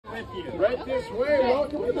Right this way.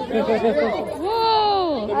 Welcome to the real deal.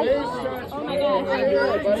 Whoa! The main starts right here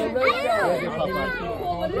by the red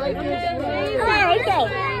guy. Right this way. Let's go.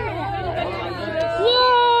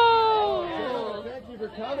 Whoa! Thank you for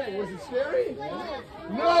coming. Was it scary?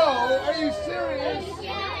 No. Are you serious?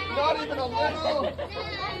 Not even a little.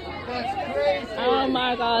 That's crazy. Oh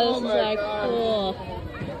my god, this is like cool.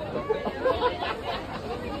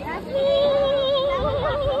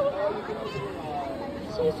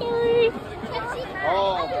 So sorry.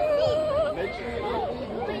 Oh. Make sure you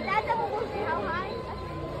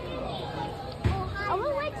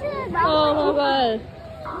Oh my god.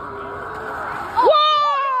 Whoa!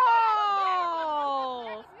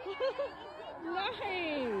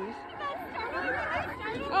 Nice.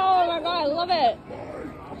 Oh my god, I love it.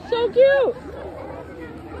 So cute.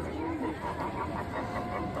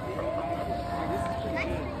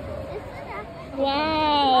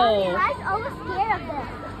 Wow. I'm almost scared of this.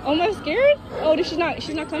 Almost scared? Oh,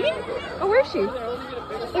 she's not coming? Oh, where is she?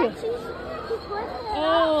 Okay.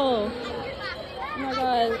 Oh. Oh my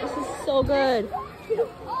god, this is so good.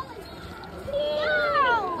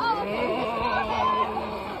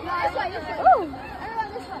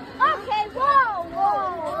 Okay, whoa,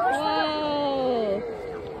 whoa.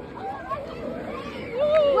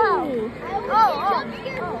 Whoa. Oh.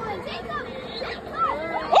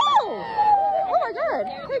 Oh my god.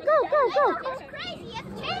 Hey, go. It's crazy. You have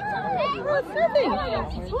to change something. Oh, it's nothing.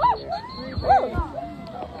 Whoa. Whoa.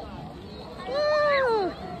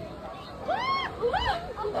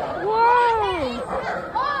 Whoa.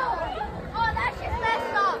 Oh, that's just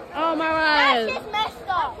messed up. Oh my That's god. just messed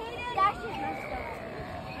up. That's just messed up.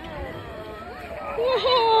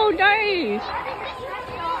 Whoa, nice.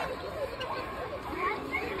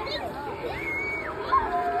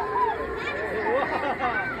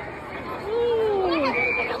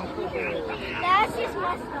 That's just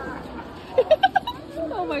messed up.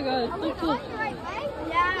 Oh my god, so cool.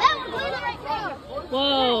 Yeah, we're going the right way.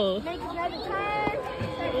 Whoa. Make another turn.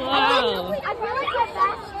 Wow.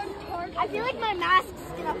 I feel like my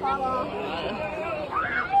mask's gonna fall off.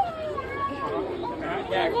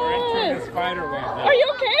 Yeah, Grinch the Spider-Man. Are you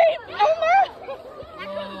okay, Elmer?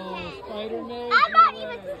 Spider-Man. I'm not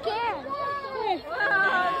even scared. It's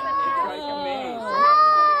like a maze.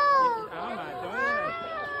 Oh. Come on,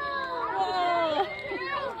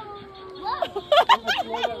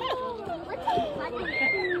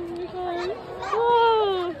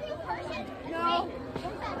 Whoa.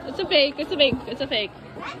 It's a fake. It's a fake.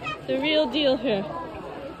 The real deal here.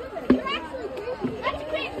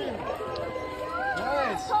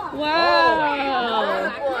 Nice.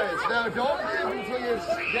 Wow. Boys, now don't leave until you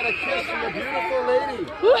get a kiss from a beautiful lady.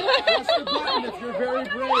 Press the button if you're very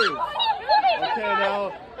brave. Okay,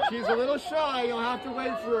 now she's a little shy. You'll have to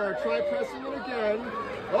wait for her. Try pressing it again.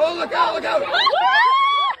 Oh, look out! Look out!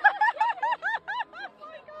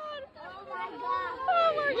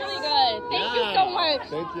 Really good. Thank you so much.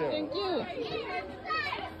 Thank you. Thank you.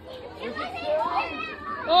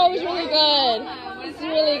 Oh, it was really good. It's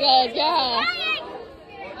really good. Yeah.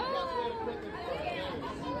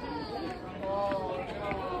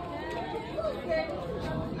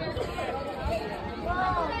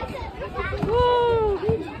 Woo.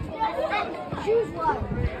 Choose one.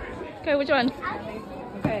 Okay, which one?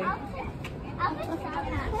 Okay.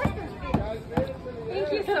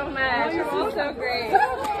 Thank you so much. You're all so great.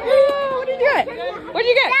 What did you get? What did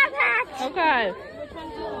you get? Okay.